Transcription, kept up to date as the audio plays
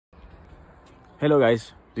Hello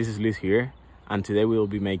guys, this is Liz here, and today we will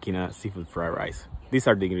be making a seafood fried rice. These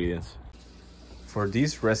are the ingredients. For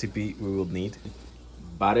this recipe we will need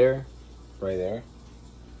butter, right there,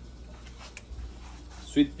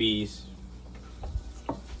 sweet peas,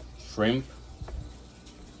 shrimp,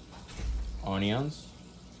 onions,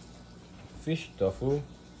 fish tofu,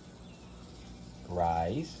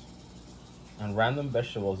 rice, and random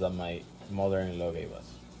vegetables that my mother-in-law gave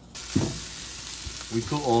us. We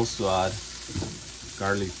could also add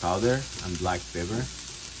garlic powder and black pepper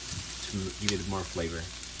to give it more flavor.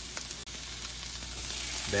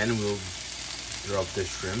 Then we'll drop the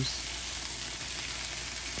shrimps,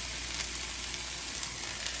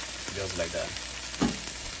 just like that.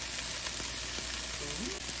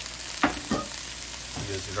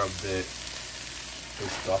 Just drop the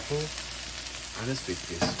fish tofu and the sweet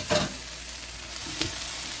peas.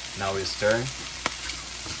 Now we stir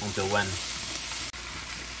until when?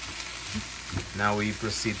 Now we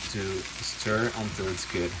proceed to stir until it's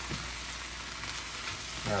good.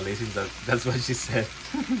 At least that's what she said.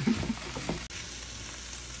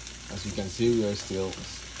 As you can see, we are still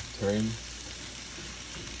stirring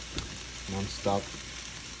non-stop.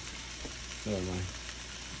 Never mind.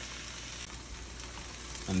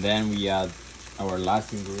 And then we add our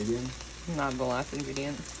last ingredient. Not the last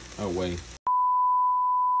ingredient. Oh wait.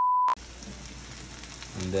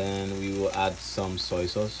 And then we will add some soy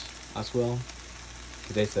sauce as well.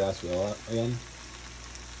 Could I say as well again?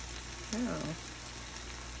 Oh.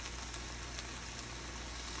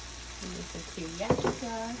 With the teriyaki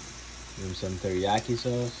sauce. And some teriyaki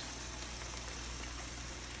sauce.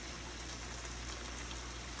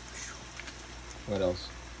 What else?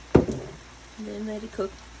 And then let it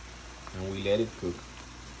cook. And we let it cook.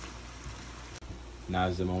 Now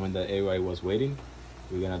is the moment that everybody was waiting.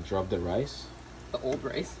 We're gonna drop the rice. The old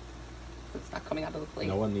rice. It's not coming out of the plate.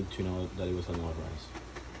 No one needs to know that it was an old rice.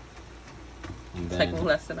 And It's then like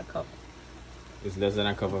less than a cup. it's less than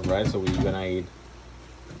a cup of rice, so we're gonna eat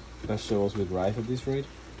vegetables with rice at this rate.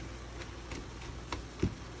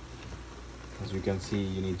 As you can see,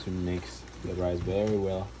 you need to mix the rice very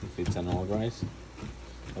well if it's an old rice.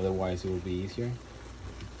 Otherwise, it will be easier.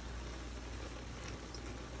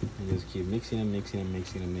 And just keep mixing and mixing and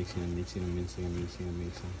mixing and mixing and mixing and mixing and mixing and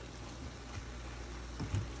mixing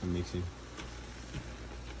and mixing.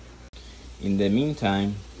 In the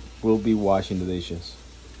meantime, we'll be washing the dishes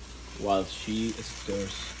while she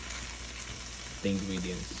stirs the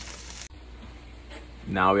ingredients.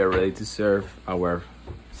 Now we are ready to serve our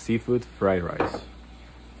seafood fried rice.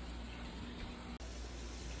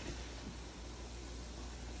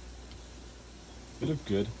 It looks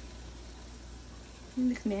good. It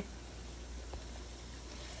looks meh.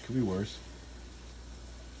 Could be worse.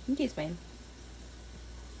 Okay, it's fine.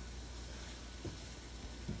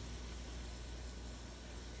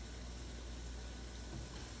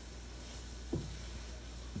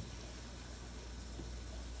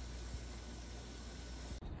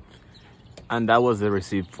 And that was the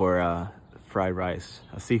recipe for fried rice,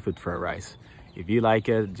 a seafood fried rice. If you like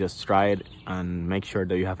it, just try it and make sure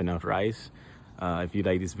that you have enough rice. If you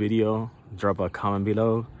like this video, drop a comment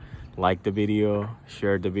below, like the video,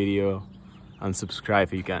 share the video, and subscribe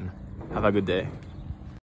if you can. Have a good day.